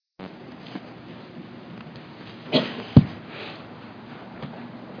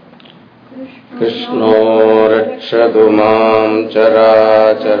Krishno rakshatu mam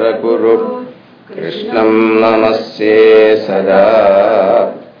charachara guru Krishnam namasye sada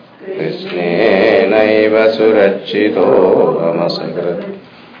Krishnenaiva surachito vamasagrat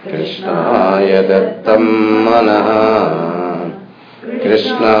Krishnaya dattam manaha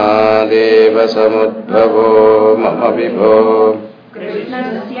Krishna deva samudbhavo mama vibho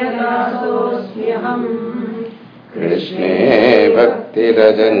Krishnasya dasosmyaham Krishne bhakti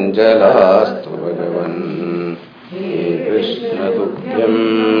rajanjalastu bhagavan He Krishna tubhyam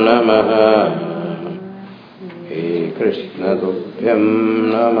namaha He Krishna tubhyam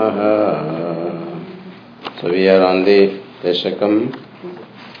namaha. So we are on the Dashakam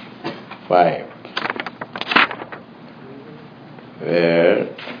 5, where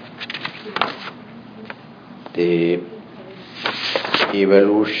the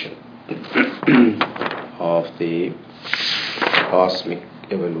evolution of the cosmic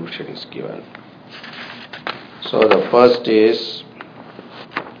evolution is given. So the first is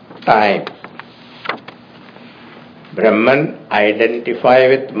time. Brahman identify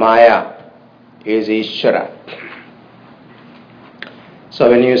with Maya is Ishvara. So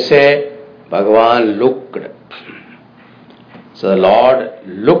when you say Bhagavan looked, so the Lord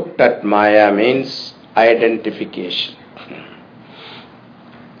looked at Maya means identification.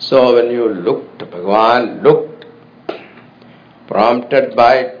 So when you looked, Bhagavan looked, prompted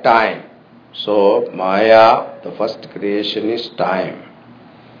by time. So Maya, the first creation is time.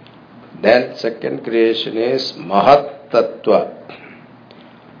 Then second creation is Mahat Tattva.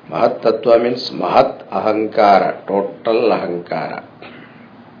 Mahat Tattva means Mahat Ahankara, total Ahankara.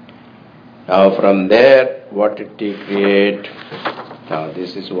 Now from there, what did he create? Now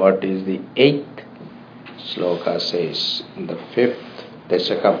this is what is the 8th sloka says, in the 5th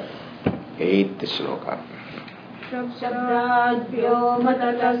Dashakam, 8th sloka. Shabdadvyo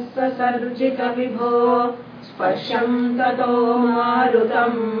matatasya sarjita vibho Sparsham tato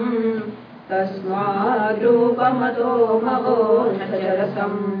marutam Tasmad rupamato maho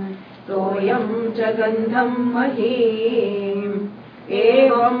najarasam Toyam jagandham mahim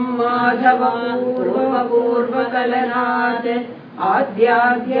Evam madhava purva kalanat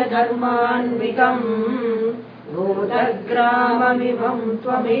Adhyadhya dharmanvikam Bhutagramamibham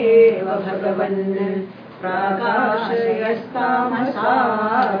tvameva bhagavan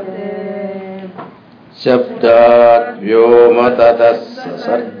Prakashayastamashad Shabdat vyomatatassa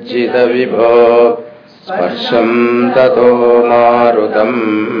sarjita vibho Sparsham tato marutam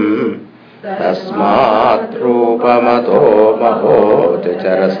Tasmat rupamato maho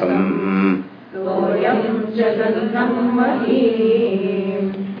jacharasam Toyam jagannam mahim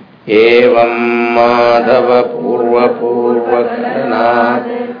Evam madhava purva karanat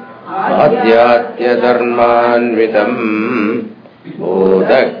Adhyatya dharmanvitam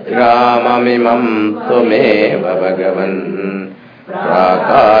Bodhagramamimam tvameva bhagavan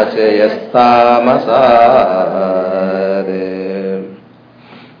Prakashayastamasad.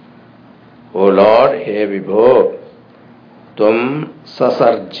 O Lord, he Vibho, Tum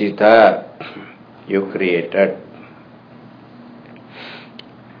sasarjita, you created.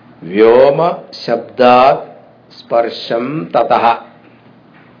 Vyoma shabdat sparsham tataha.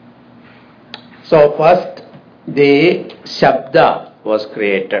 So first the shabda was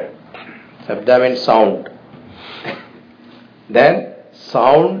created. Shabda means sound. Then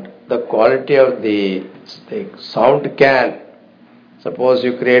sound, the quality of the sound can. Suppose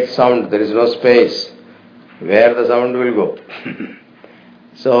you create sound, there is no space. Where the sound will go?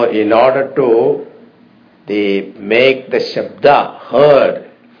 So in order to make the shabda heard,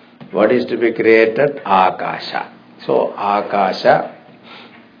 what is to be created? Akasha. So Akasha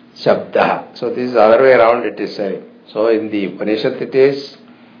Shabda. So this is the other way around it is saying. So in the Upanishad it is,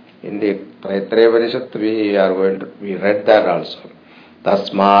 in the Taittiriya Upanishad we read that also.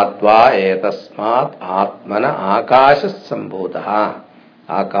 Tasmat va etasmat atmana akashas sambodha.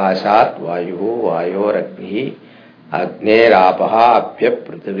 Akashat vayu vayoragni agneraapaha apya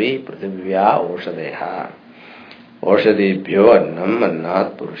prithvi prithivya oshadeha. Oshadibhyo annam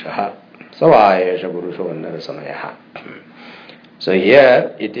annat purushaha. Savayesha purusho annara samayaha. So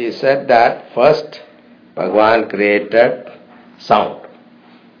here it is said that first Bhagavan created sound.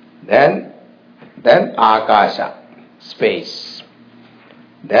 Then Akasha, space.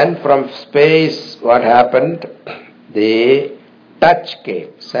 Then from space what happened? The touch came,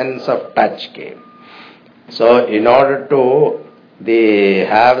 sense of touch came. So in order to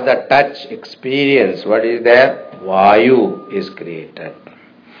have the touch experience, what is there? Vayu is created.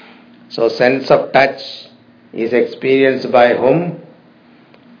 So sense of touch is experienced by whom?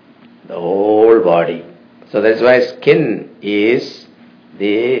 The whole body. So that's why skin is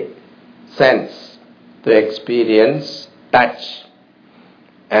the sense to experience touch.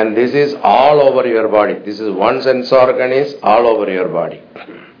 And this is all over your body. This is one sense organ is all over your body.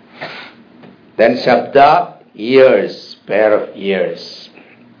 Then Shabda, ears, pair of ears.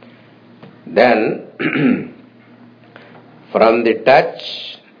 Then from the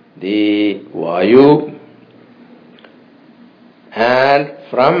touch, the Vayu, and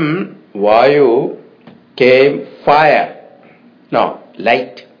from Vayu came fire. No,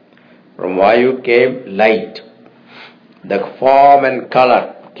 light. From Vayu came light. The form and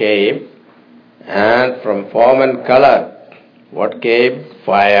color came, and from form and color, what came?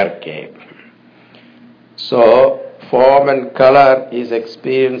 Fire came. So, form and color is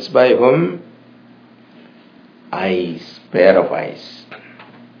experienced by whom? Eyes, pair of eyes.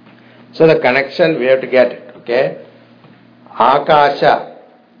 So the connection we have to get it, okay? Akasha,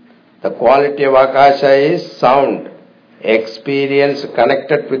 the quality of Akasha is sound, experience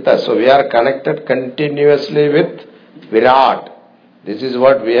connected with us. So we are connected continuously with Virat. This is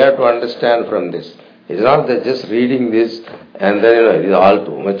what we have to understand from this. It's not that just reading this and then, it is all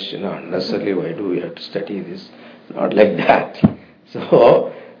too much, unnecessarily, why do we have to study this? Not like that.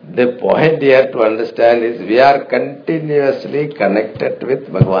 So, the point here to understand is we are continuously connected with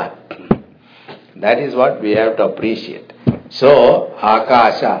Bhagavan. That is what we have to appreciate. So,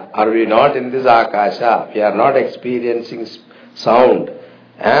 Akasha, are we not in this Akasha? We are not experiencing sound.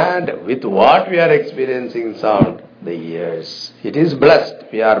 And with what we are experiencing sound? The ears. It is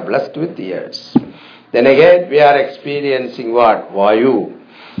blessed. We are blessed with ears. Then again, we are experiencing what? Vayu.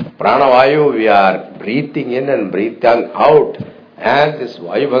 Pranavayu, we are breathing in and breathing out. And this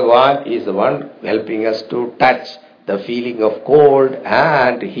Vayu Bhagavan is the one helping us to touch the feeling of cold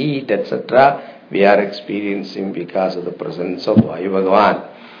and heat, etc. We are experiencing because of the presence of Vayu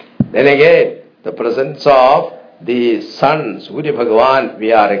Bhagavan. Then again, the presence of the sun, Surya Bhagavan,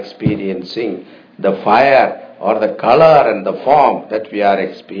 we are experiencing. The fire or the color and the form that we are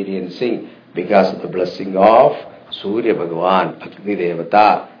experiencing because of the blessing of Surya Bhagavan,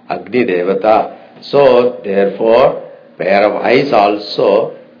 Agni Devata. So, therefore, pair of eyes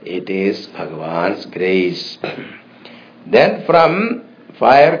also, it is Bhagavan's grace. Then from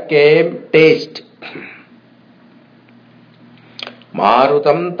fire came taste.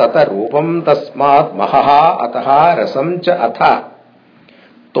 Marutam tata rupam tasmat mahaha ataha rasam cha atha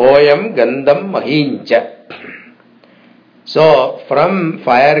toyam gandham mahincha. So, from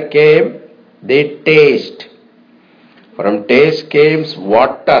fire came the taste. From taste came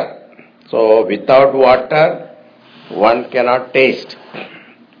water. So, without water, one cannot taste.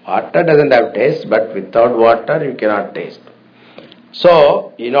 Water doesn't have taste, but without water, you cannot taste.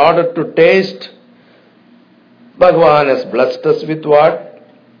 So, in order to taste, Bhagavan has blessed us with what?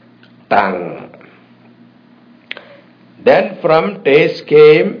 Tongue. Then from taste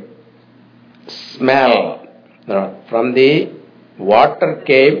came smell. No, from the water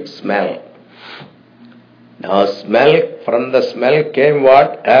came smell. Now from the smell came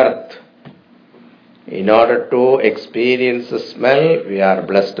what? Earth. In order to experience the smell, we are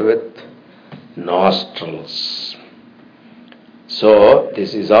blessed with nostrils. So,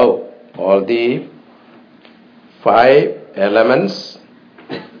 this is how all the 5 elements,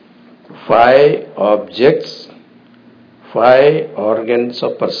 5 objects, 5 organs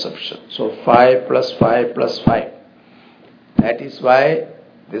of perception. So 5 plus 5 plus 5. That is why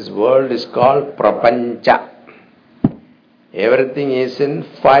this world is called Prapancha. Everything is in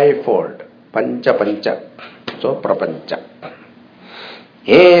 5-fold. Pancha Pancha. So Prapancha.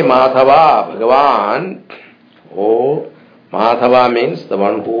 Hey Madhava, Bhagavan. Oh, Madhava means the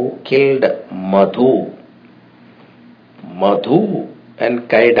one who killed Madhu. Madhu and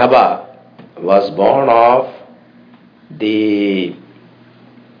Kaidhava was born of the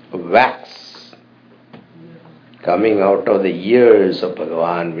wax coming out of the ears of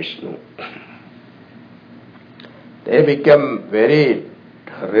Bhagavan Vishnu. They become very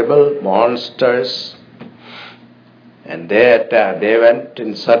terrible monsters, and they went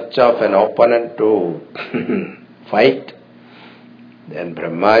in search of an opponent to fight. Then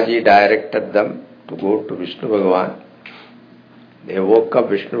Brahmaji directed them to go to Vishnu Bhagavan. They woke up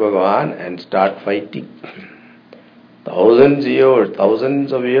Vishnu Bhagavan and start fighting. Thousands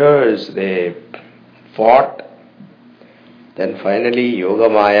of years they fought. Then finally Yoga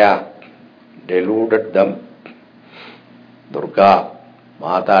Maya deluded them. Durga,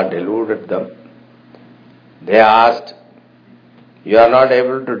 Mata deluded them. They asked, you are not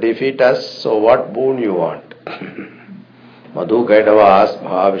able to defeat us, so what boon you want? Madhu Kaidava asked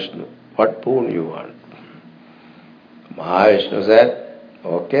Mahavishnu, what boon you want? Mahavishnu said,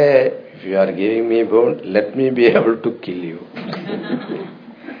 okay, if you are giving me boon, let me be able to kill you.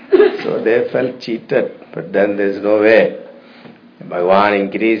 So they felt cheated, but then there is no way. Bhagavan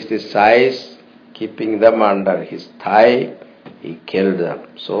increased his size, keeping them under his thigh, he killed them.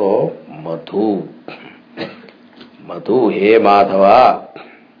 So, Madhu, He Madhava.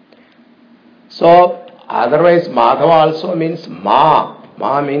 So, otherwise Madhava also means Ma.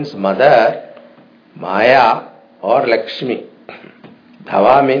 Ma means mother, Maya or Lakshmi.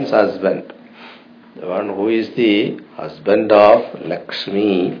 Dhava means husband. The one who is the husband of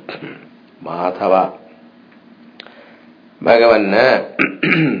Lakshmi, Madhava. Bhagavan,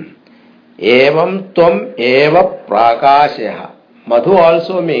 Evam Tvam Eva Prakashyaha. Madhu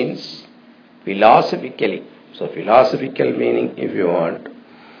also means philosophically. So, philosophical meaning, if you want,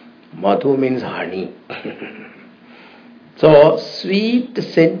 Madhu means honey. So, sweet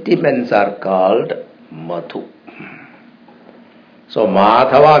sentiments are called Madhu. So,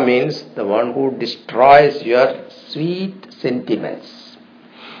 Madhava means the one who destroys your sweet sentiments.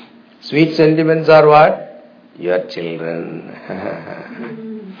 Sweet sentiments are what? Your children.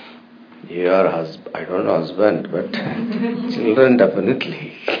 Your husband, I don't know husband, but children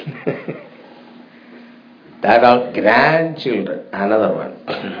definitely. That are grandchildren, another one.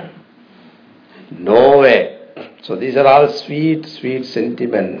 No way. So these are all sweet, sweet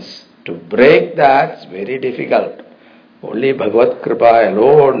sentiments. To break that is very difficult. Only Bhagavad Kripa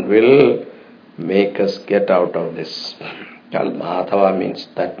alone will make us get out of this. Madhava means,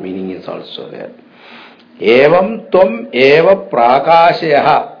 that meaning is also there. Evam tvam eva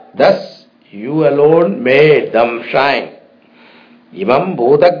prakasyaha. Thus you alone made them shine. Imam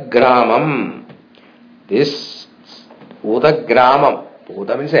Bhudagramam. This Bhudagramam.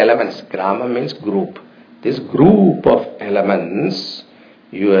 Bhuda means elements. Grama means group. This group of elements,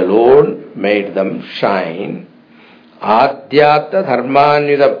 you alone made them shine. Adhyata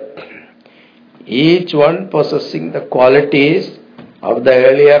dharmanyudam. Each one possessing the qualities of the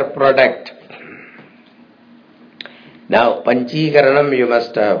earlier product. Now, Panchikaranam you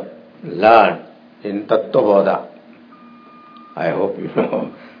must have learned in Tattva Bodha. I hope you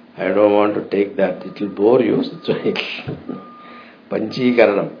know. I don't want to take that. It will bore you.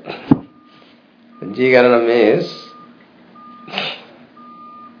 Panchikaranam. Panchikaranam is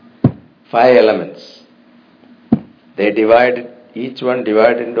 5 elements. They divide, each one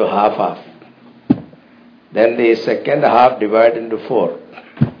divided into half. Then the second half divided into 4.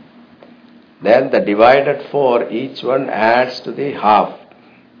 Then the divided 4, each one adds to the half.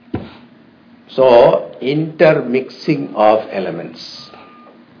 So, intermixing of elements.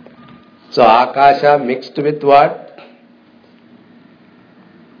 So, Akasha mixed with what?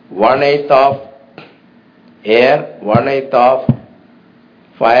 1/8 of air, 1/8 of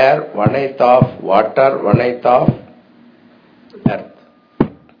fire, 1/8 of water, 1/8 of earth.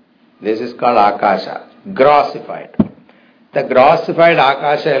 This is called Akasha, grossified. The grossified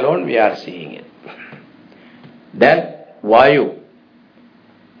Akasha alone we are seeing it. Then Vayu,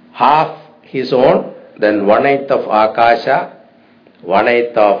 half his own, then 1/8 of Akasha,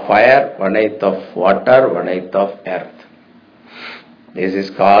 1/8 of fire, 1/8 of water, 1/8 of earth. This is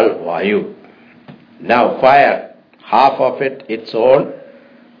called Vayu. Now fire, half of it its own,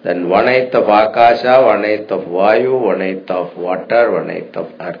 then 1/8 of Akasha, 1/8 of Vayu, 1/8 of water, 1/8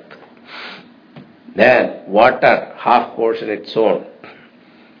 of earth. Then water, half portion its own.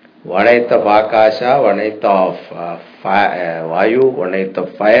 1/8 of Akasha, 1/8 of Vayu, 1/8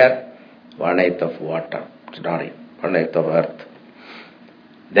 of fire, 1/8 of water. Sorry, 1/8 of earth.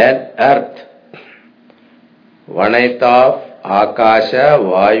 Then earth, 1/8 of Akasha,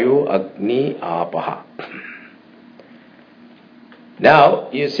 Vayu, Agni, Apaha. Now,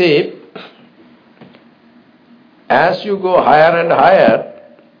 you see, as you go higher and higher,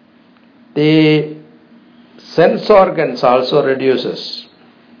 the sense organs also reduces.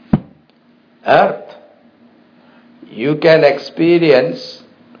 Earth, you can experience,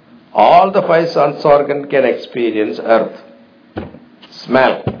 all the 5 sense organs can experience earth.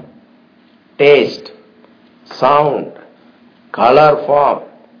 Smell, taste, sound, color, form,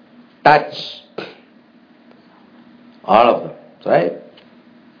 touch, all of them, right?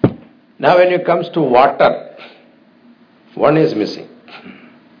 Now when it comes to water, one is missing.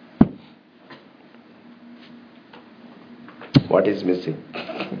 What is missing?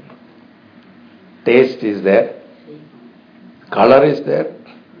 Taste is there, color is there,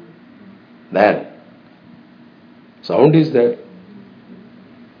 then sound is there,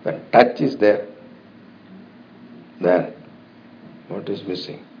 then touch is there, then what is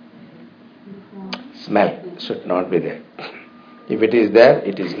missing? Smell should not be there. If it is there,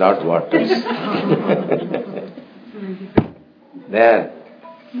 it is not water. Then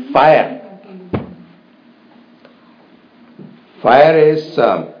fire. Fire is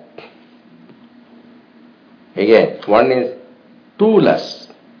Again, one is two-less.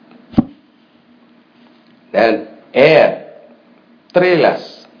 Then air,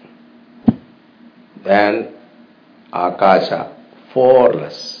 three-less. Then akasha,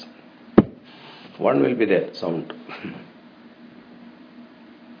 four-less. One will be there, sound.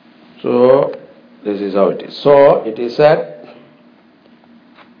 So, this is how it is. So, it is said,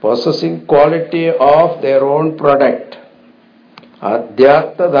 possessing quality of their own product.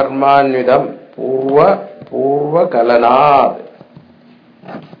 Adhyatma dharmanvidam purva kalanad.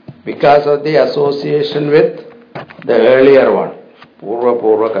 Because of the association with the earlier one.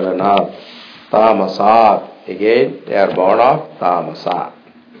 Purva kalanad. Tamasad. Again, they are born of tamasa.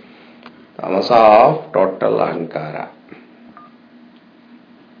 Tamasa of total ahankara.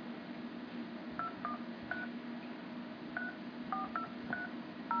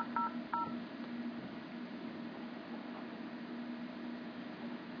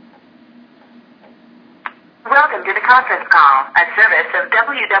 Welcome to the conference call, a service of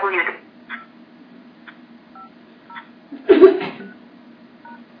www.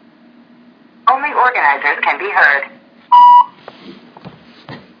 Only organizers can be heard.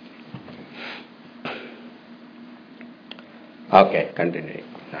 Okay, continuing.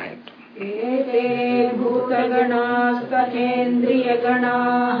 9. एते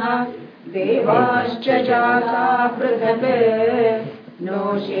भूतगणास्तथेन्द्रियगणाः देवाश्च जाता पृथक्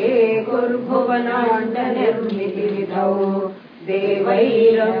नोषे कुर्भुवनाण्डनिर्मितिविधौ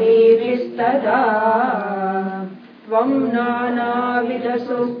देवैरमीभिस्तदा त्वं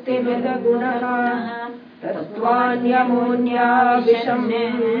नानाविधसूक्तिविदगुणः तत्त्वान्यमून्या विषम्य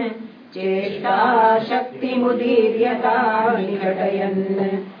चेष्टाशक्तिमुदीर्यता निघटयन्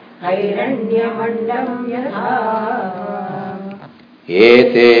हैरण्यमण्डं यथा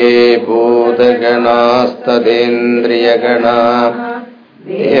एते भूतगणास्तदेन्द्रियगणाः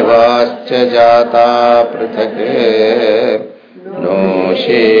देवाश्च जाता पृथक्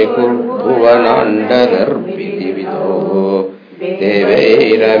नोषे कुर्भुवनाण्डनिर्मितिविधौ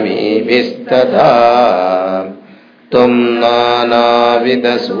देवैरमीभिस्तथा त्वं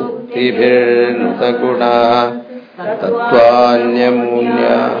नानाविधसूक्तिभिर्नुतगुणा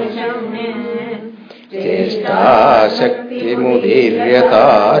तत्त्वान्यमून्या चेष्टाशक्तिमुदीर्यता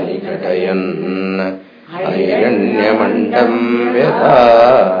निघटयन् हैरण्यमण्डं यथा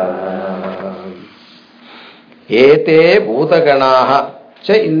एते भूतगणाः च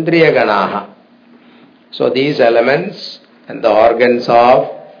इन्द्रियगणाः. So these elements and the organs of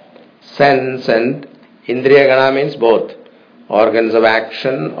sense and indriyagana means both. Organs of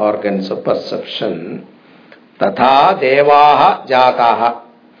action, organs of perception. Tatha devaha jataha.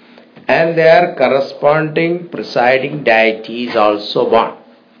 And their corresponding presiding deity is also born.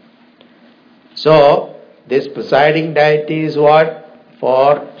 So, this presiding deity is what?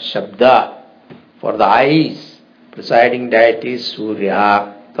 For Shabda, for the eyes. Presiding deity is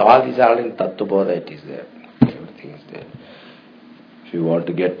Surya. So, all these are in Tattvabodha, it is there. Everything is there. If you want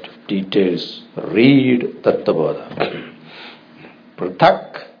to get details, read Tattvabodha.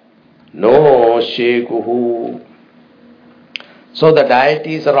 Prathak no shekuhu. So the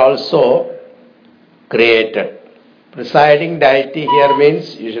deities are also created. Presiding deity here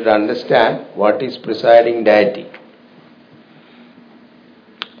means you should understand what is presiding deity.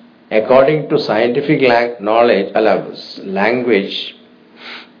 According to scientific knowledge, language,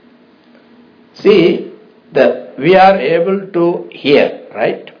 see that we are able to hear,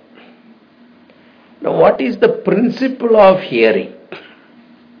 right? Now what is the principle of hearing?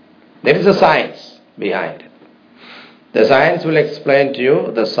 There is a science behind it. The science will explain to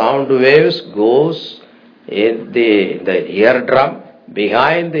you the sound waves goes in the eardrum.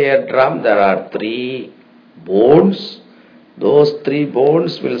 Behind the eardrum there are 3 bones. Those 3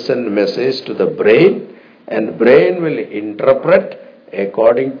 bones will send message to the brain and brain will interpret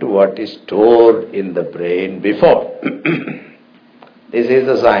according to what is stored in the brain before. This is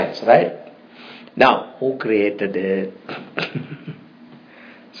the science, right? Now, who created it?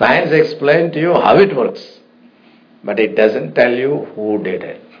 Science explains to you how it works, but it doesn't tell you who did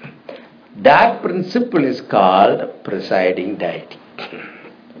it. That principle is called presiding deity.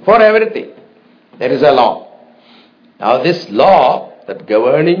 For everything, there is a law. Now this law, that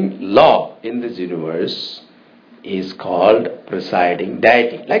governing law in this universe, is called presiding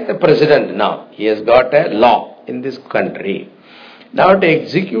deity. Like the president now, he has got a law in this country. Now to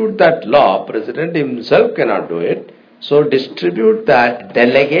execute that law, president himself cannot do it. So distribute that,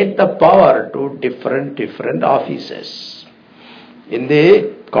 delegate the power to different offices. In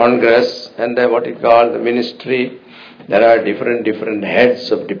the Congress and what you call the ministry, there are different heads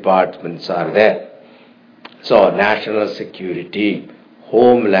of departments are there. So national security,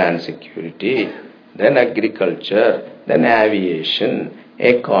 homeland security, then agriculture, then aviation,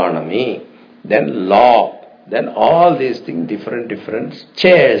 economy, then law, then all these things, different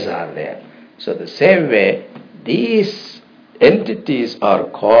chairs are there. So the same way, these entities are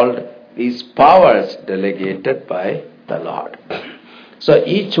called these powers delegated by the Lord. So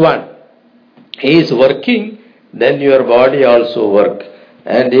each one is working, then your body also work.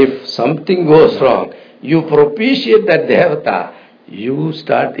 And if something goes wrong, you propitiate that Devata,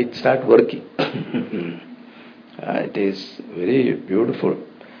 it start working. It is very beautiful.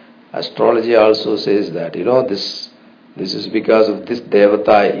 Astrology also says that, this is because of this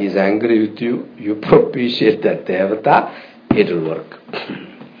Devata is angry with you, you propitiate that Devata, it will work.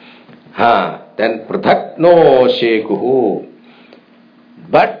 Then Prathak no Shekuhu.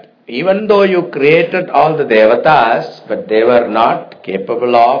 But even though you created all the Devatas, but they were not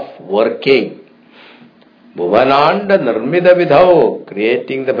capable of working. Bhuvananda Nirmida Vidhau,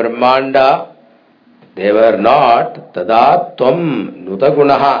 creating the Brahmanda, they were not Tada Tvam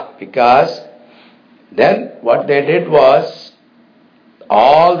Nutagunaha, because then what they did was,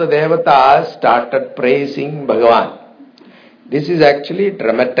 all the Devatas started praising Bhagavan. This is actually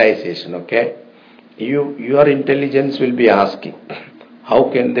dramatization, okay? Your intelligence will be asking, how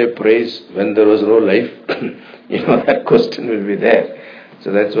can they praise when there was no life? That question will be there.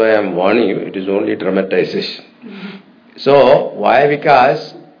 So that's why I am warning you, it is only dramatization. So, why?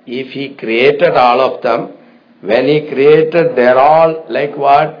 Because if he created all of them, when he created, they are all like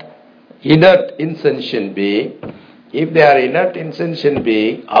what? Inert, insentient being. If they are inert, insentient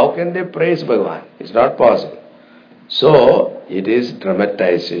being, how can they praise Bhagavan? It's not possible. So, it is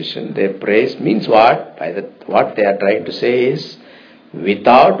dramatization. They praise means what? What they are trying to say is,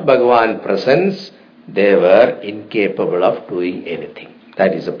 without Bhagavan presence, they were incapable of doing anything.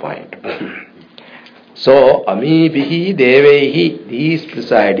 That is the point. So, Amibihi Devehi, these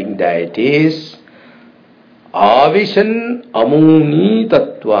presiding deities, Avishan Amuni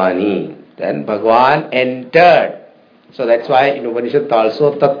Tattvani. Then Bhagavan entered. So that's why in Upanishad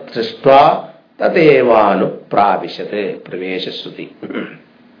also Tat Trishtra Tatevanu Pravishate Pravesha Sruti.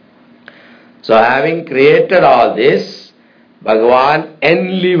 So having created all this, Bhagavan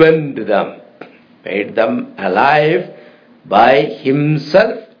enlivened them, made them alive by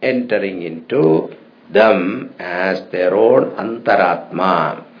himself entering into them as their own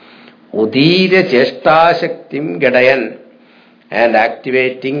Antaratma. Udira Cheshta Shaktim Gadayan, and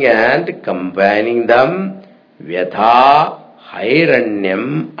activating and combining them Vyatha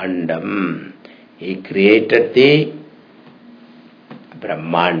Hairanyam Andam. He created the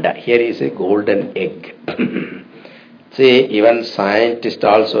Brahmanda. Here is a golden egg. See, even scientists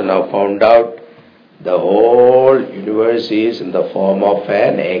also now found out the whole universe is in the form of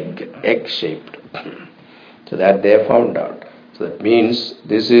an egg-shaped. So that they found out. So that means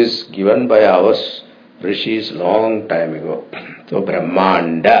this is given by our rishis long time ago. So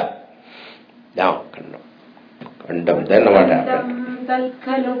Brahmanda. Now, Kandam. Then what happened?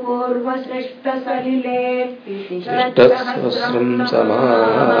 Srishtasvasram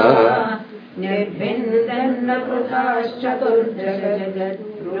Sama Nirbhindanna Pruthaschaturdashajagat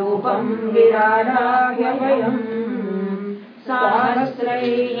Rupam Viradahayam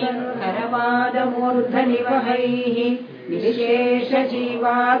Sahasraihi Karapadamurdhanivahaihi Vishesha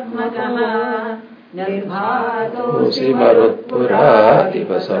Jivatmakaha Nirbhatosi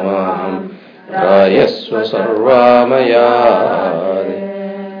Marutpuradhipasamam Rayasva Sarvamayad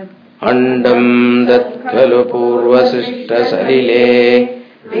Andam Datkalu Purvasishta Salile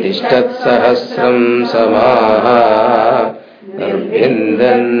Tishtat Sahasram Samaha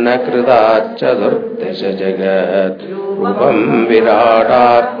Nirbhindanna Kritacha Durtasha Jagat Rupam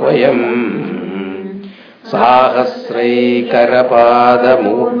Viradakvayam Sahasrai Karapada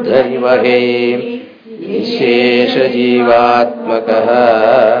Murdhanivahe Vishesha Jivatmakaha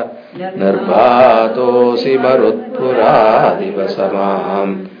Nirbhatosi Marutpuradhipasamam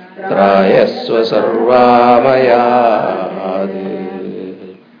Trayasva Sarvamayad.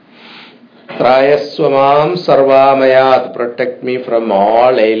 Trayasvamam Sarvamayad, protect me from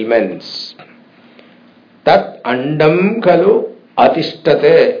all ailments. Tat Andam Kalu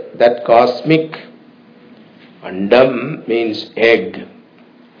Atishtate, that cosmic Andam means egg.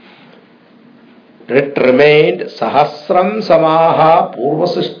 It remained Sahasram Samaha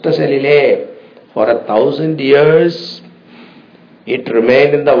Purvasishta Salile. For 1,000 years, it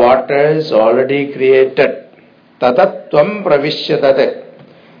remained in the waters already created. Tatatvam Pravishyatate.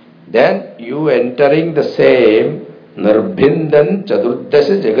 Then you entering the same Nirbhindan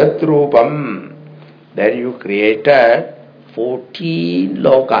Chadurdasha Jagatrupam. Then you created 14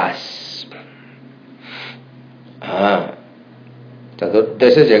 lokas.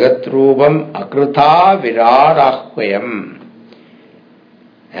 Tadurdasha Jagatrupam Akrutha Viradahvayam,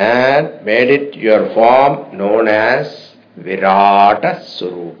 and made it your form known as Virata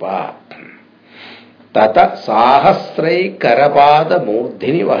Surupa. Tata Sahasrai Karapada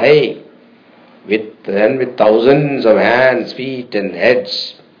Murdhini Vahai, with thousands of hands, feet and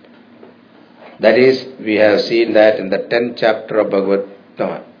heads. That is, we have seen that in the 10th chapter of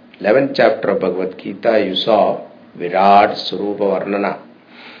 11th chapter of Bhagavad Gita, you saw Virat Surupa Varnana,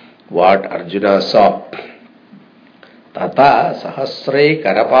 what Arjuna saw. Tata Sahasrai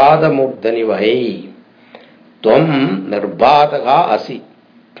Karapada Murdhani Vahai, Tvam Nirbhataga Asi.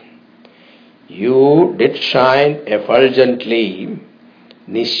 You did shine effulgently,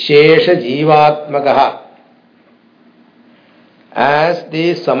 Nishesha Jivatmakaha, as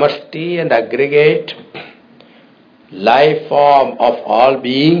the samashti and aggregate life form of all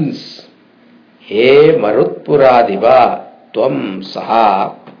beings. He Marutpuradiva Tvam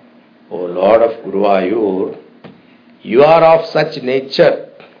Saha, O Lord of Guruvayur, you are of such nature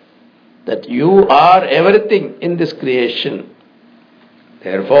that you are everything in this creation.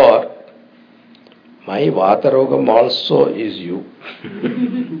 Therefore, my Vatarogam also is you.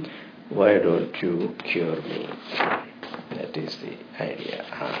 Why don't you cure me? That is the idea.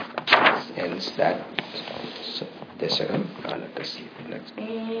 Hence that Deshakam. Let us see the next.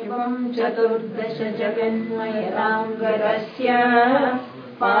 Evam Chaturdasha Jaganmayatam Garasya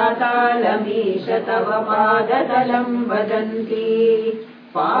Padalamisha Tava Padatalam Vadanti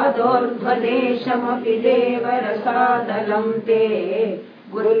Padordhvadeshamapi Devarasadalam Te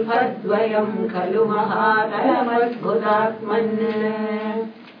Gulfadvayam Khalu Mahatalamazbhudatman.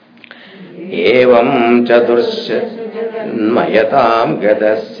 Evam Chatursha Mayatam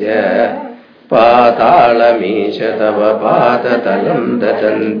Gadasya Patalamisha Tava Padatalam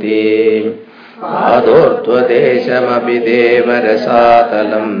Datanti Padordhvadeshamapi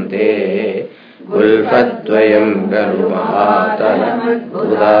Devarasadalam Te Gulfadvayam Khalu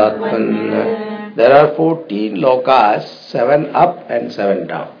Mahatalamazbhudatman. There are 14 lokas, 7 up and 7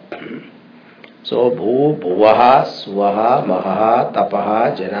 down. So, Bhu, Bhuvaha, Swaha, Mahaha,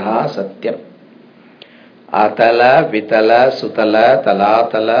 Tapaha, Janaha, Satyam. Atala, Vitala, Sutala,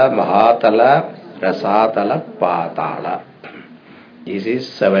 Talatala, Mahatala, Rasatala, Patala. This is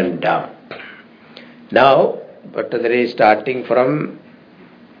 7 down. Now, Bhattadari is starting from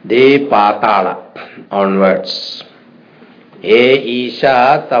the Patala onwards. E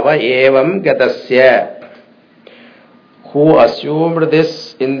Isha Tava Evam Gadasya. Who assumed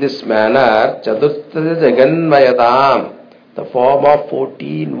this in this manner, Chaturtha Jaganmayatam, the form of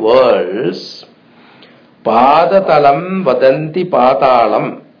 14 worlds, Padatalam Vadanti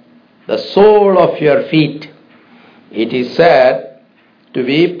Patalam, the sole of your feet, it is said to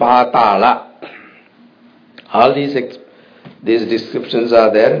be Patala. All these descriptions are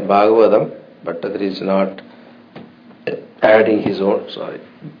there in Bhagavatam, but there is not adding his own,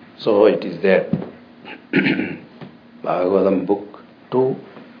 so it is there. Bhagavatam book 2,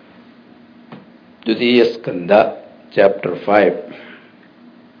 Dutiya Skanda, chapter 5.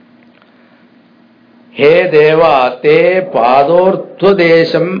 He Deva te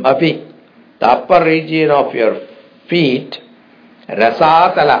padorthudesham api, the upper region of your feet,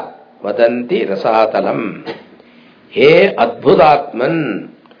 rasatala, vadanti rasatalam. He Adbhudatman,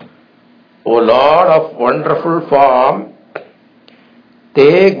 O Lord of wonderful form,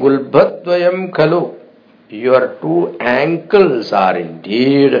 te gulbhatvayam khalu, your 2 ankles are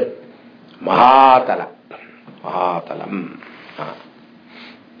indeed Mahatala. Mahatalam.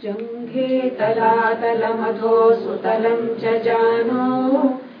 Janghe talatalamadho sutalam chajano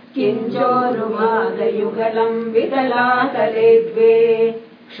Kinchoruvadayugalam vidalataledve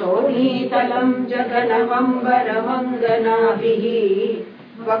Shonitalam jaganavambaramanganavihi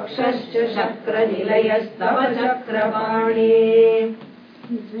Vakshascha shakranilayastava chakravane.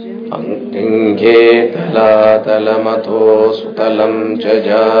 Janghe talatalamadho sutalam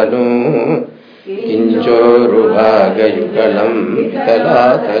chajano Kinchoruvagayugalam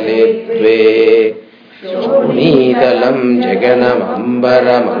vidalataledve Shonitalam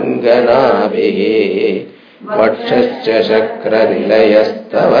jaganavambaramanganavihi Vakshascha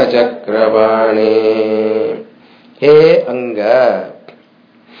shakranilayastava chakravane. He Anga,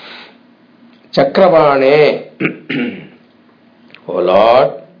 Chakravane, O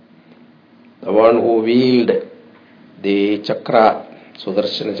Lord, the one who wield the chakra,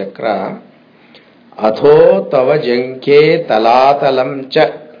 Sudarshana chakra, Atho tava janke talatalam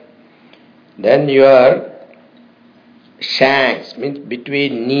cha, then your shanks, means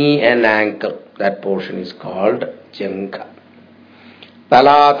between knee and ankle, that portion is called janka.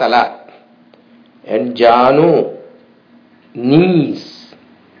 Talatala, and janu, knees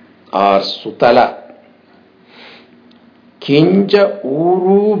are sutala. Kinja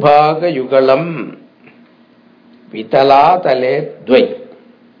uru bhaga yugalam vitala tale dvai.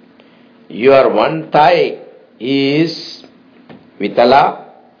 Your one thigh is vitala,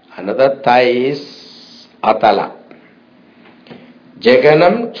 another thigh is atala.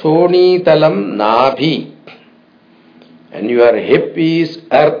 Jaganam chonitalam nabhi, and your hip is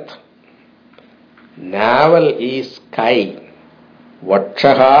earth, navel is sky.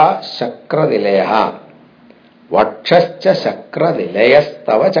 Vakshaha shakra nilayaha, vakshascha shakra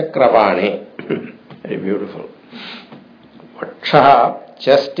nilayastava chakrapane. Very beautiful. Vakshaha,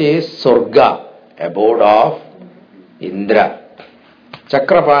 chest is surga, abode of Indra.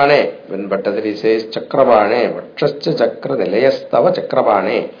 Chakrapane, when Bhattacharya says Chakrapane, Vakshascha Chakra Nilayastava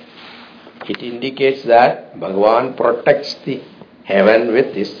Chakrapane, it indicates that Bhagavan protects the heaven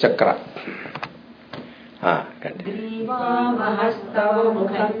with his chakra. Continue. Griva mahastava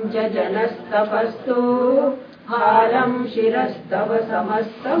mukhanja janastapastu halam shirastava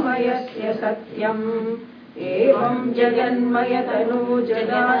samastamayasya satyam evam jaganmayatanu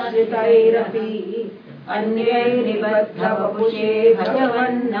jadashritayrapi Anyai nibaddha vapushe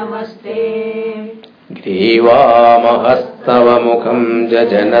bhagavan namaste. Griva mahastava mukham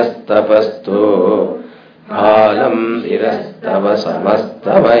jajanastapastu bhalam dhirastava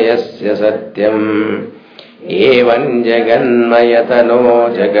samastavayasya satyam evan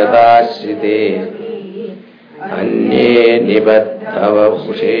jaganmayatano jagadashrite anye nibaddha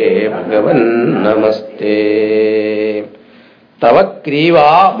vapushe bhagavan namaste. Tava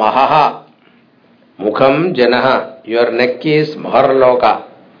griva mahaha Mukham Janaha, your neck is Maharloka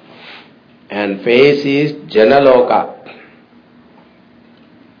and face is Janaloka.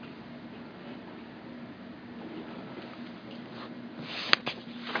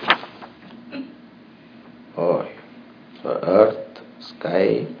 Oh, so earth,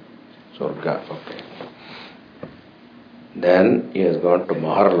 sky, Surga, okay. Then he has gone to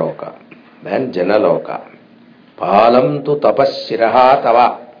Maharloka, then Janaloka. Palam tu tapashiraha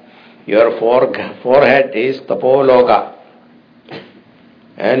tava. Your forehead is Tapoloka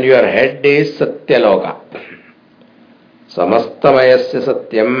and your head is Satyaloka. Samastamayasya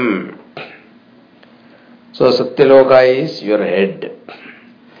Satyam. So Satyaloka is your head.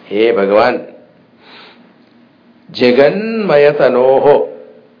 Hey Bhagavan, Jaganmayatanoho,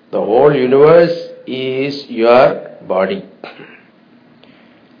 the whole universe is your body.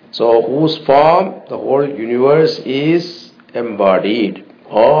 So whose form the whole universe is embodied,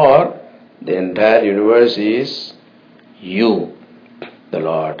 or the entire universe is you, the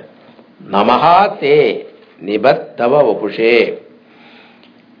Lord. Namaha te nibaddhava vapushe.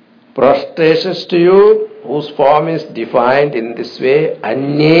 Prostrations to you, whose form is defined in this way,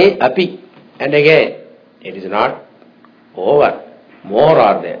 anye api. And again, it is not over. More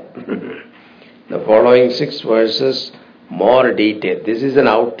are there. The following 6 verses, more detail. This is an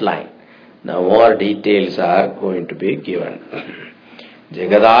outline. Now more details are going to be given.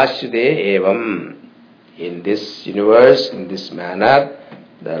 Jagadashrite evam. In this universe, in this manner,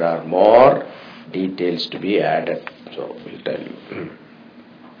 there are more details to be added. So, we'll tell you.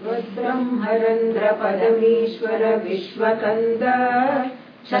 Vadbrahmarandra padamishwara vishwakanda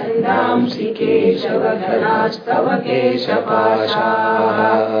chandamsi keshava ghanastava keshapasha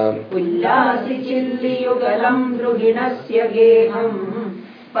ullasi chilliyugalam druhinasya geham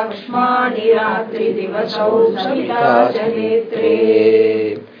Pakshmani ratri divasau savita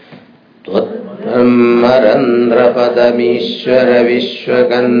chanetre Brahmarandra padamishwara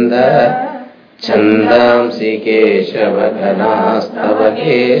vishwakanda chandamsi keshava ghanastava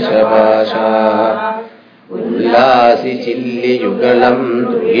keshapasha ullasi chilli yugalam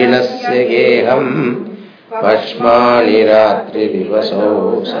druhinasya geham pashmani ratri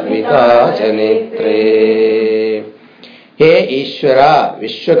divasau savita chanetre. Hey Ishvara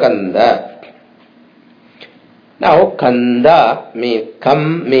Vishwakanda. Now Kanda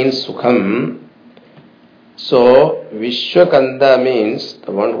means Sukham. So Vishwakanda means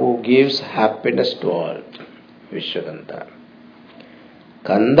the one who gives happiness to all. Vishwakanda.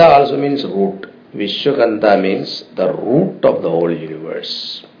 Kanda also means root. Vishwakanda means the root of the whole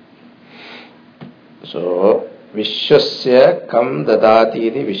universe. So Vishwasya kam dadati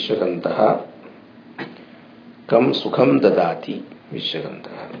iti Vishwakantaha. Kam sukham dadati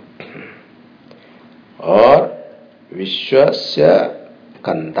Vishwakantaha. Or Vishwasya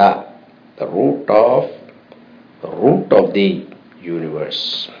Kanda, the root of the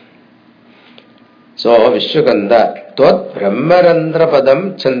universe. So Vishwakanda, Tvat Brahmarandra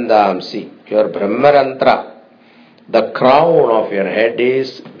Padam Chandamsi. Your Brahmarantra, the crown of your head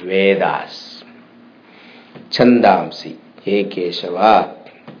is Vedas. Chandamsi. He Keshava.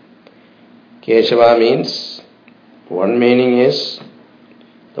 Keshava means, one meaning is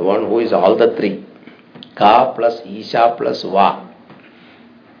the one who is all the three. Ka plus Isha plus Va.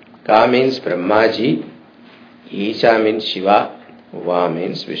 Ka means Brahmaji, Isha means Shiva, Va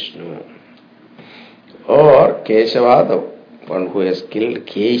means Vishnu. Or Keshava, the one who has killed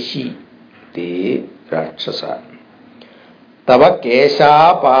Keshi, the Rakshasa. Tava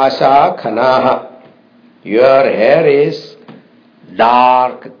Kesha Pasha Khanaha. Your hair is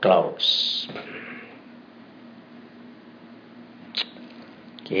dark clouds.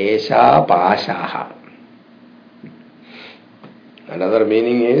 Kesha Pashaha. Another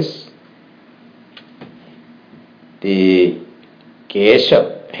meaning is the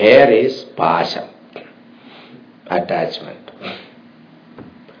Kesha, hair is Pasha, attachment.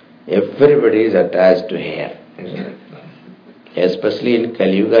 Everybody is attached to hair, isn't it? Especially in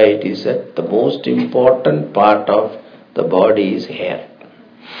Kali Yuga, it is the most important part of the body is hair.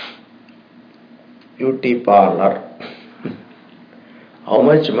 Beauty parlor. How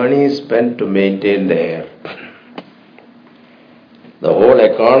much money is spent to maintain the hair? The whole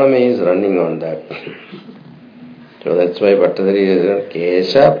economy is running on that. So that's why Bhattadari is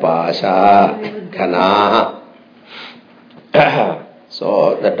Kesha Pasha Khanaha.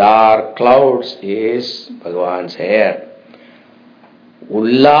 So the dark clouds is Bhagavan's hair.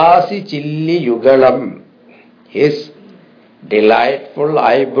 Ullasi Chilli Yugalam, his delightful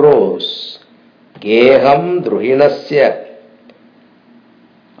eyebrows. Geham Druhinasya,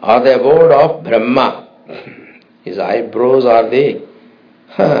 are the abode of Brahma. His eyebrows are the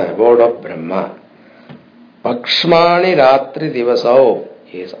abode of Brahma. Pakshmani Ratri Divasau,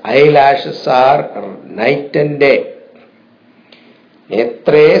 his eyelashes are night and day.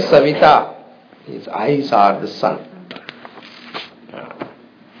 Netre Savita, his eyes are the sun.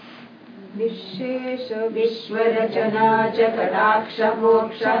 Vishesha Vishwarachana Chakadaksha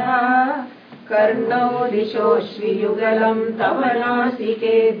Mokshaha Karnau Dishoshvi Yugalam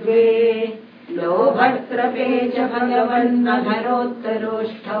Tavanasike Dve Lobhatrapecha Bhagavan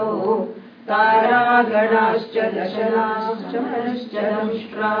Nagarottaroshthau Tara Ganascha Dashanascha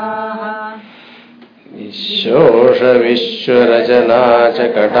Damshtraha Vishosha Vishwarachana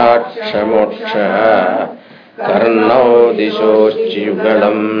Chakadaksha Mokshaha Karnau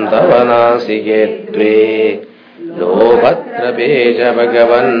Dishoshchiyugalam Tavanasike Dve Lobhatrapeja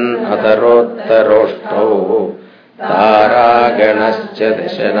Bhagavan Atarottaroshthau Tara Ganascha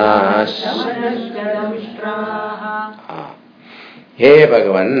Dashanascha. Hey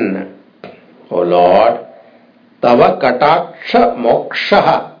Bhagavan, O Lord, Tava Kataksha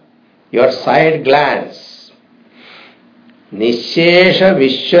Mokshaha, your side glance, Nishesha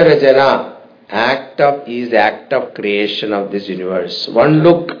Vishwarajana, is the act of creation of this universe. One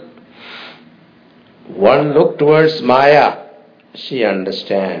look towards Maya, she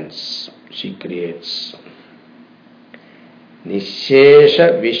understands, she creates.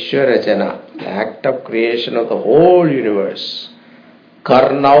 Nishesha Vishwarajana, the act of creation of the whole universe.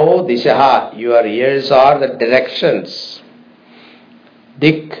 Karnau Dishaha, your ears are the directions.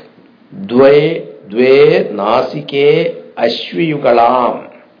 Dik Dve Nasike Ashviyugalam,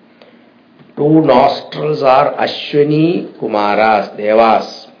 two nostrils are Ashwini Kumaras,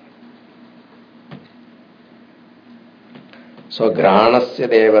 Devas. So Granasya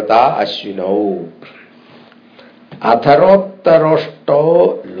Devata Ashwinau.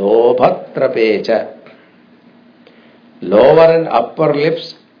 Atharottaroshto Lobhatrapecha, lower and upper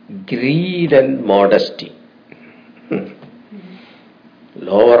lips, greed and modesty.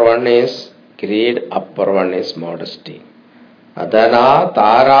 Lower one is greed, upper one is modesty. Adana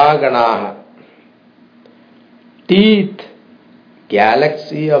Taraganaha, teeth,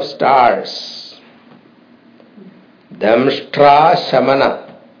 galaxy of stars. Damshtra Shamana,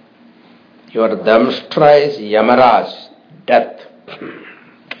 your Damshtra is Yamaraj, death.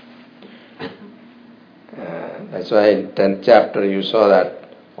 That's why in 10th chapter you saw that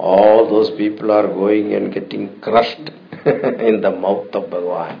all those people are going and getting crushed in the mouth of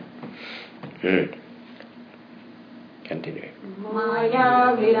Bhagavan. Continue.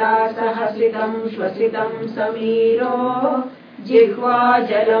 Maya Vilasahasitam Shwasitam Samiro Jihva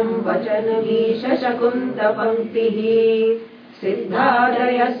Jalam Vachanamisha Shakunta Panktihi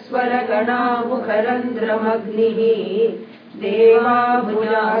Siddhadayaswara Gana Mukharandra Magnihi Deva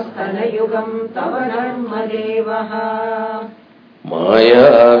Bhujastanayugam Tavanarma Devaha Maya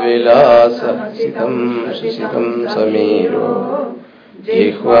Vilasahasitam Shwasitam Samiro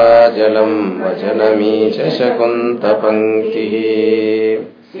Jihva Jalam Vachanamisha Shakunta Panktihi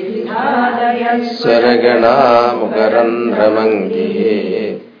Saragana Mukarandra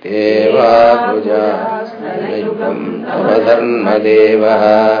Mangihi Deva Puja Sanayugam yugam tava dharma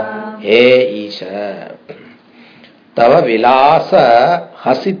devaha. He Isha, tava vilasa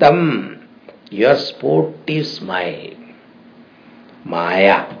hasitam, your sportive smile.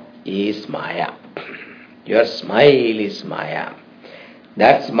 Maya is Maya. Your smile is Maya.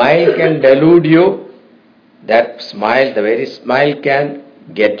 That smile can delude you. That smile, the very smile can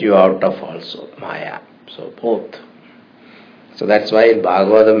get you out of also Maya. So both. So that's why in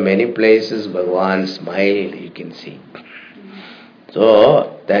Bhagavatam many places Bhagavan smile you can see.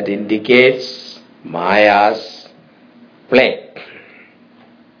 So that indicates Maya's play.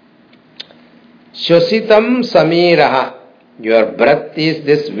 Shositam samiraha. Your breath is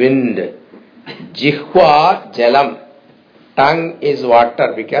this wind. Jihva jalam. Tongue is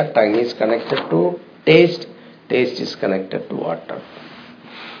water because tongue is connected to taste. Taste is connected to water.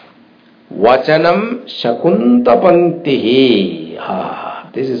 Vachanam shakunta panktihi.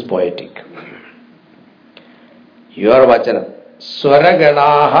 This is poetic. Your vachanam.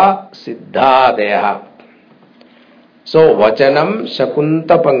 Swaraganaha siddhadeha. So vachanam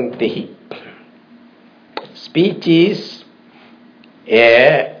shakunta panktihi. Speech is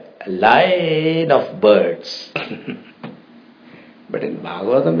a line of birds. But in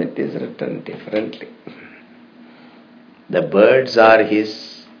Bhagavatam it is written differently. The birds are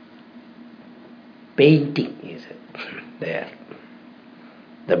his painting, is it? There.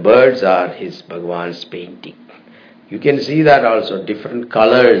 The birds are his Bhagavan's painting. You can see that also, different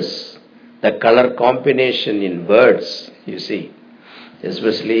colors, the color combination in birds, you see.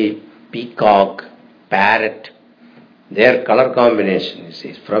 Especially peacock, parrot, their color combination, you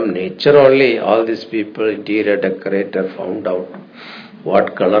see. From nature only, all these people, interior decorator, found out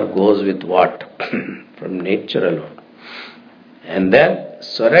what color goes with what. From nature alone. And then,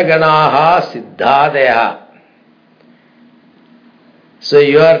 Swaraganaha Siddhadeha. So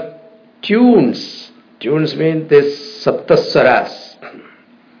your tunes mean this Saptaswaras.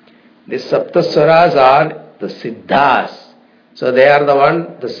 These Saptaswaras are the Siddhas. So they are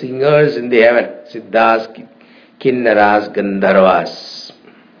the singers in the heaven. Siddhas, Kinnaras, Gandharvas.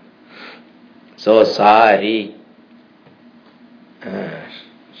 So Sari,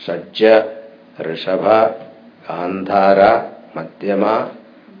 Sajja, Rishabha, Gandhara, Madhyama,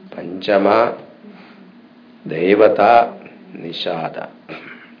 Panchama, Devata, Nishada.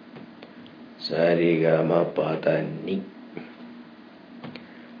 Sarigama Padani.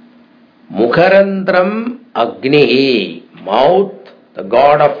 Mukharantram Agnihi, mouth, the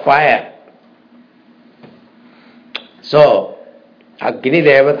god of fire. So, Agni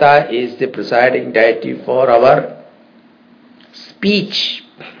Devata is the presiding deity for our speech.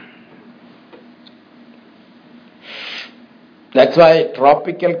 That's why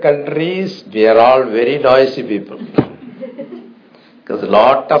tropical countries, we are all very noisy people. Because a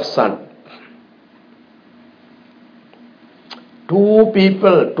lot of sun.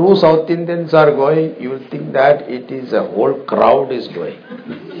 Two South Indians are going, you will think that it is a whole crowd is going.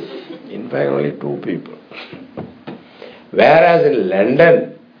 In fact, only two people. Whereas in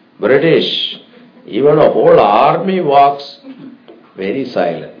London, British, even a whole army walks very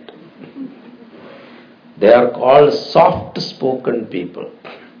silent. They are called soft-spoken people.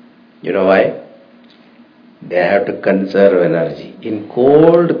 You know why? They have to conserve energy. In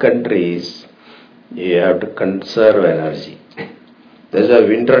cold countries, you have to conserve energy. There's a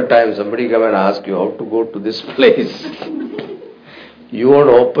winter time, somebody come and ask you how to go to this place. You won't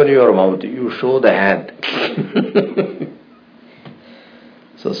open your mouth, you show the hand.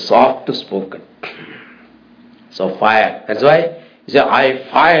 So soft spoken. So fire. That's why he said, I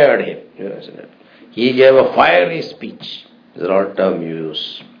fired him. He gave a fiery speech. These are all term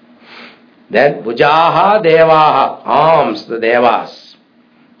use. Then Bhujaha Devaha, arms, the Devas.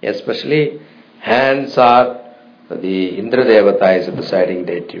 Especially hands are the Indra Devata is the presiding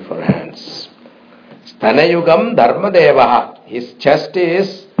deity for hands. Stanayugam Dharma Devaha. His chest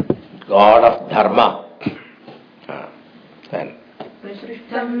is god of Dharma. Then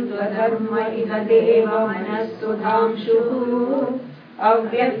Prashtham Dharma iha deva manasudhamshuhu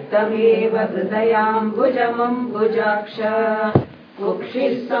avyaktameva hridayam bhujamam bhujaksha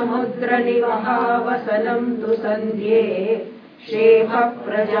kukshis samudra nivaha vasanam tu sandhye Sheva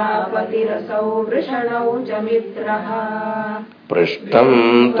Prajapatirasau Vrishanau Chamitraha Prishtam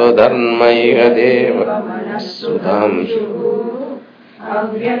to dharmaiha deva manasudhamshu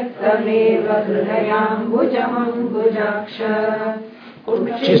Avyaktameva hridayam bhujamam bhujaksha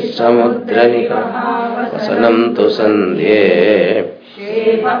Kukshis samudra nivaha vasanam tu sandhye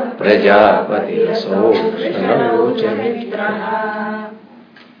Sheva Prajapatirasau Vrishanau Chamitraha.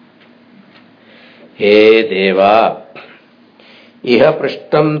 Hey Deva, Iha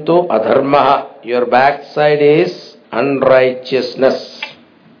prishtam tu adharmaha. Your backside is unrighteousness.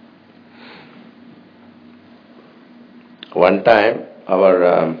 One time,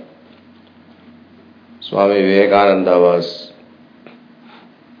 our Swami Vivekananda was,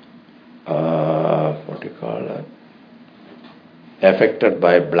 affected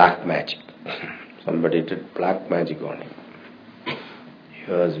by black magic. Somebody did black magic on him.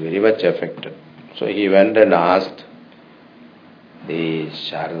 He was very much affected. So he went and asked the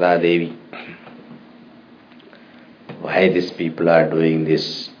Sharda Devi, why these people are doing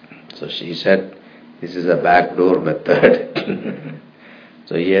this. So she said, this is a backdoor method.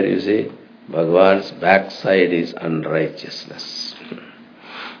 So here you see, Bhagavan's backside is unrighteousness.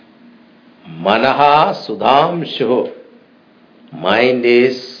 Manaha Sudhamshu. Mind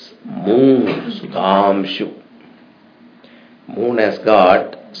is moon, Sudhamshu. Moon has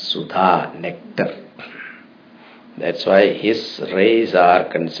got Sudha, nectar. That's why his rays are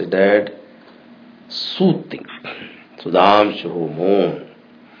considered soothing. Sudhamshu, moon.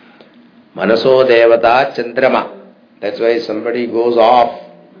 Manaso Devata Chandrama. That's why somebody goes off,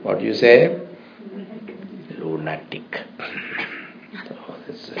 what do you say? Lunatic.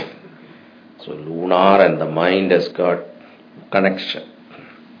 So lunar and the mind has got connection.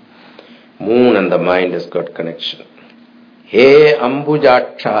 Moon and the mind has got connection. He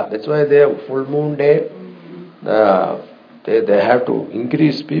Ambujaksha. That's why they have full moon day. They have to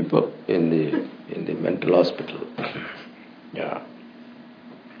increase people in the mental hospital. Yeah.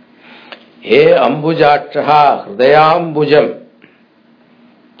 He Ambujaksha Hridayambujam.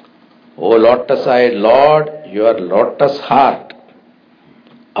 O lotus-eyed Lord, your lotus heart.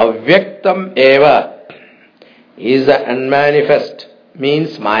 Avyaktam eva is the unmanifest,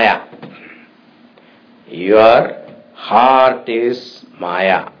 means Maya. Your heart is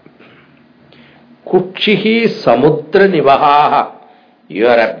Maya. Kukshihi samudra nivahaha.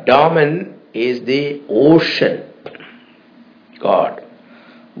 Your abdomen is the ocean. God.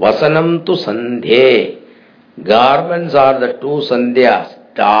 Vasanam tu sandhye. Garments are the two sandhyas,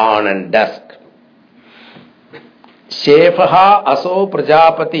 dawn and dusk. Shefaha aso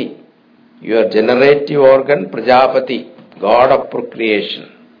prajapati. Your generative organ, Prajapati, god of procreation.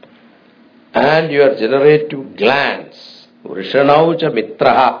 And your generative glands, Vrishanaucha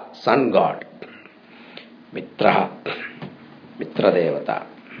Mitraha, sun god. Mitraha, Mitra Devata.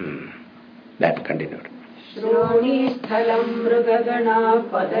 That continued. Shroni sthalam mrugagana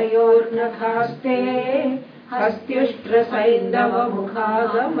padayornakhaste hastyushtra saindava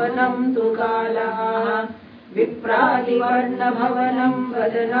mukhagamanam tu kalaha vipradivarna bhavanam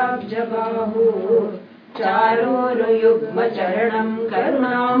vadanabjabahu charuruyugma charanam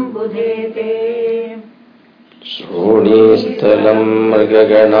karunam budhete. Shroni sthalam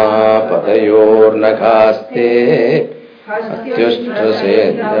mrugagana padayornakhaste Hastyushtra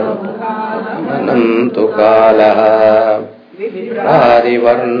Sedhamanam tu kalaha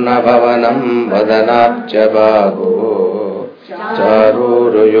Vipradivarna bhavanam vadanabjabahu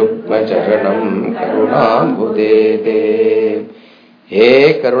Charuruyugma charanam karunambudete. He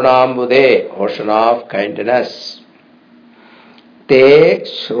Karunambude, ocean of kindness. Te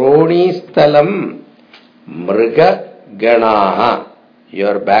Shroni Sthalam Mriga Ganaha.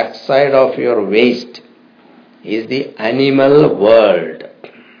 Your backside of your waist is the animal world.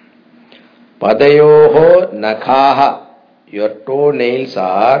 Padayoho nakhaha. Your toenails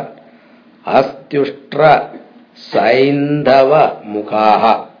are Hastyushtra Saindhava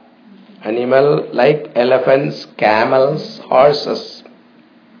Mukhaha. Animal like elephants, camels, horses.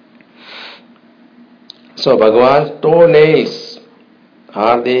 So Bhagavan's toenails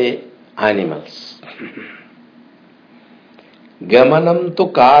are the animals. Gamanam tu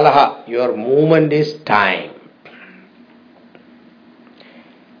kalaha. Your movement is time.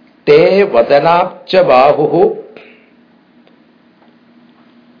 Te vadanapcha bahuhu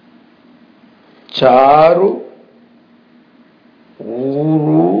charu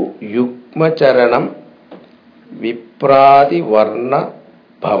uru yukma charanam vipradi varna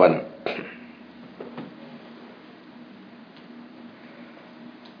bhavan.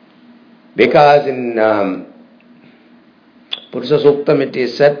 Because in Purusha Suktam it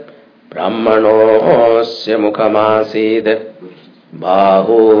is said Brahmanosya mukhamasid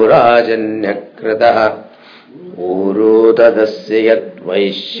Bahu Rajanyakritaha Uru tadasya yat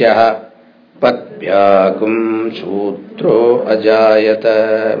vaishyaha Padvyagum Shudro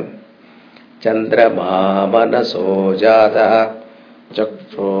Ajayata Chandrama Manaso Jataha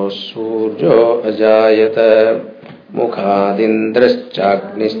Chaksho Surjo Ajayata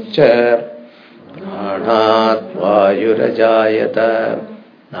Mukhadindraschagnischa Pranat Vayurajayata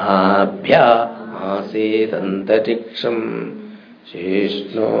Nabhya Asidantariksham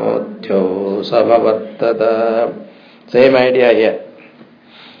Shishnodhyo Samavattata. Same idea here.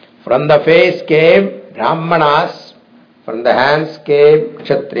 From the face came Brahmanas, from the hands came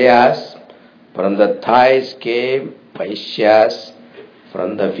Kshatriyas, from the thighs came Vaishyas,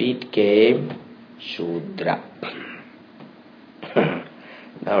 from the feet came Shudra.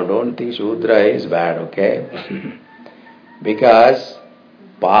 Now don't think Shudra is bad, okay? Because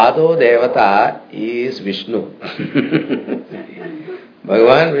Pado Devata is Vishnu.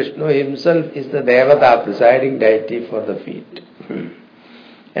 Bhagavan Vishnu himself is the Devata, presiding deity for the feet.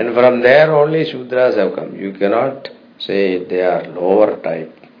 And from there only Shudras have come. You cannot say they are lower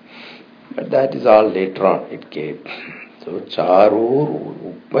type. But that is all later on it came. So Charur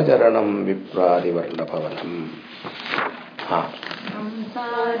Upmajaranam Vipradi Varnabhavanam.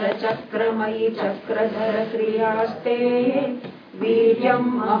 Samsara Chakramayi Chakradhara Kriyaste Viryam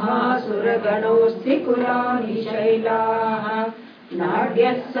Mahasura Kulani Shailaha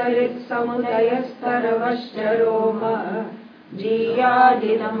Nadyasarit Samudayasparavasharoma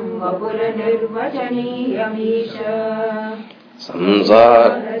Jiyadinam Vapura Nirvajaniyamisha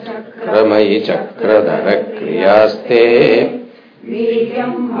Samsara Chakramayi Chakradhara Kriyaste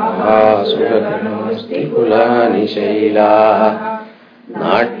Viryam Mahasura Kulani Shailaha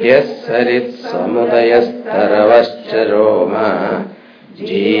Nadyasarit Samudayasparavasharoma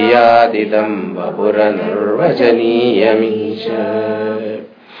Jiyadidam Vapura Nirvajaniyamisha.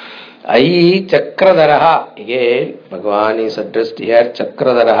 Ai Chakradharaha. Again, Bhagavan is addressed here.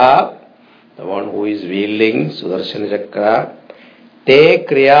 Chakradharaha, the one who is wielding Sudarshana Chakra. Te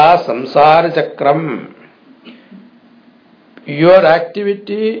Kriya Samsara Chakram. Your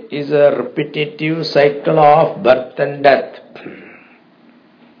activity is a repetitive cycle of birth and death.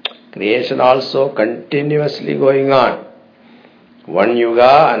 Creation also continuously going on. One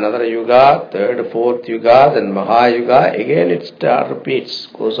yuga, another yuga, third, fourth yuga, then Mahayuga. Again it repeats,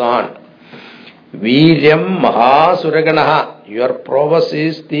 goes on. Viryam Mahasuraganaha. Your prowess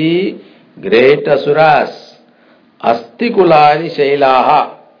is the great Asuras. Astikulani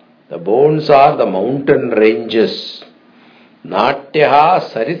Shailaha. The bones are the mountain ranges. Natyaha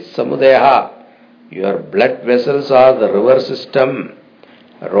Sarit Samudayaha. Your blood vessels are the river system.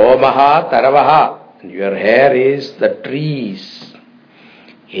 Romaha Taravaha. Your hair is the trees.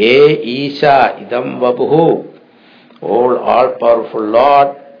 He Isha Idam Vapuhu. All-powerful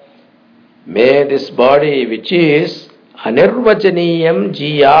Lord, may this body which is Anirvajaniyam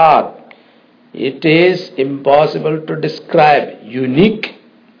Jiyat, it is impossible to describe, unique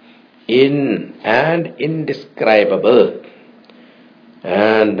in and indescribable,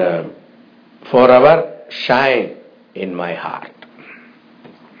 and forever shine in my heart.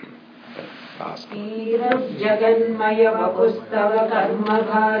 Jaganmaya Vapustava Karma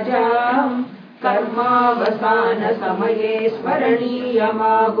Bhajam Karmavasana Samaye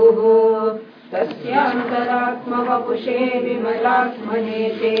Smaraniyamaguhu Tasyantaratma Vapushe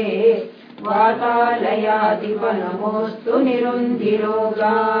Vimalatmanete Vatalayadipanamostu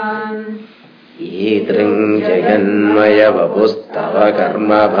Nirundirogan Idring Jaganmaya Vapustava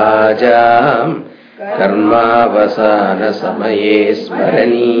Karma Bhajam Karmavasana Samaye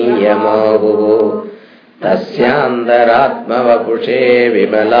Smaraniyamaguhu Tasyandaratma Vapushe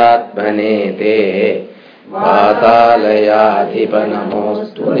Vimalatmanete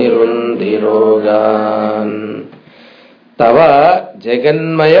Vatalayadhipanamostu Nirundirogan. Tava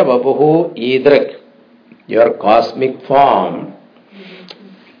Jaganmaya Vapuhu Idrak, your cosmic form,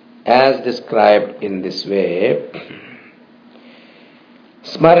 as described in this way.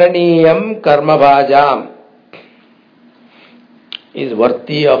 Smaraniyam Karmabhajam is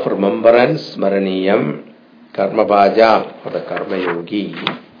worthy of remembrance. Smaraniyam Karmabhajam, for the Karma Yogi.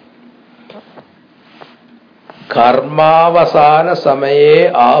 Karmavasana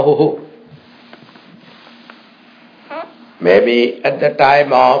Samaye Ahuhu. Maybe at the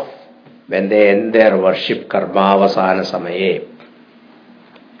time of when they end their worship, Karmavasana Samaye.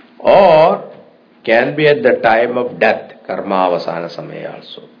 Or can be at the time of death, Karmavasana Samaya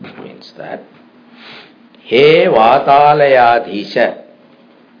also. Means that, He Vatalayadhisha,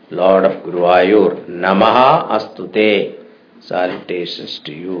 Lord of Guruvayur, Namaha Astute, salutations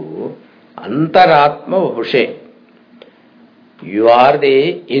to you, Antaratma Vapushe. You are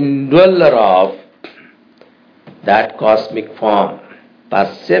the indweller of that cosmic form,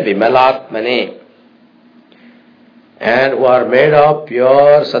 Tasya Vimalatmane, and who are made of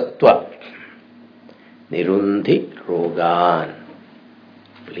pure Sattva. Nirundi Rogan.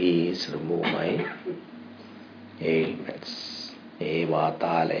 Please remove my ailments.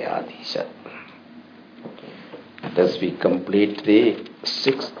 Evatalayadisha. Thus we complete the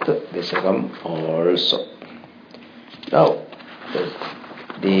 6th Dashakam also. Now,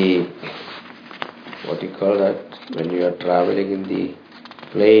 The what do you call that? When you are traveling in the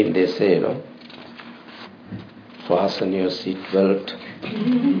plane, they say, fasten your seat belt.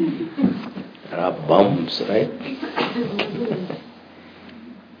 There are bumps, right?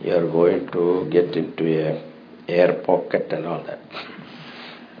 You are going to get into a air pocket and all that.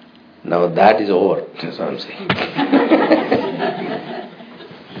 Now that is over, that's what I'm saying.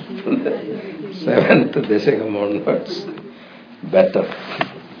 Seventh Dashakam onwards, better.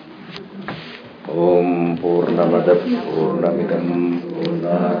 Om Purnamada Purnamidam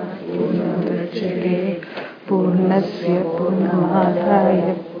Purnat Purnamudachyate Purnasya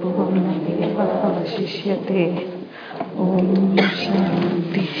Purnamadaya Purnamevavasishyate. Om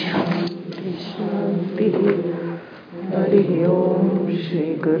Shanti Shanti Shanti. Hari Om Shri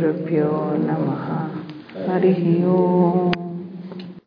Gurubhyo Namaha. Hari Om.